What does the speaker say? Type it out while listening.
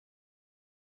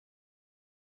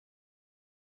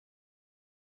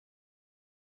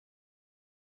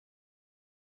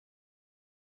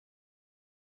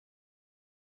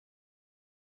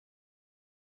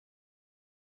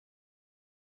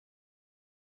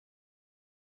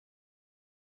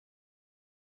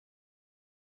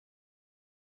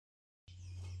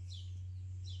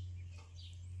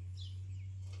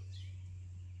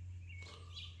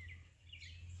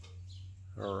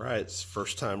All right, it's the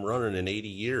first time running in 80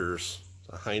 years.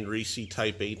 A Heinrici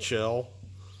type HL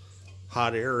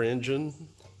hot air engine.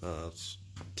 It's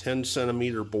 10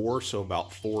 centimeter bore, so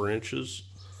about 4 inches.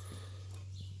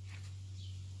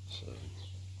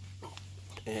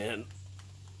 And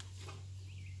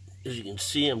as you can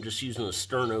see, I'm just using a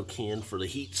sterno can for the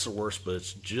heat source, but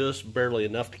it's just barely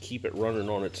enough to keep it running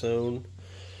on its own.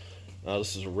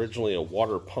 This is originally a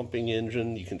water pumping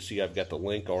engine. You can see I've got the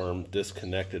link arm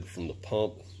disconnected from the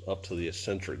pump up to the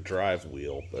eccentric drive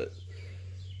wheel, but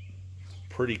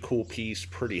pretty cool piece,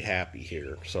 pretty happy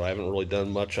here. So I haven't really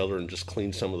done much other than just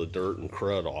clean some of the dirt and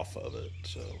crud off of it.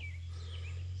 So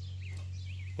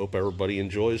hope everybody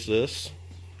enjoys this.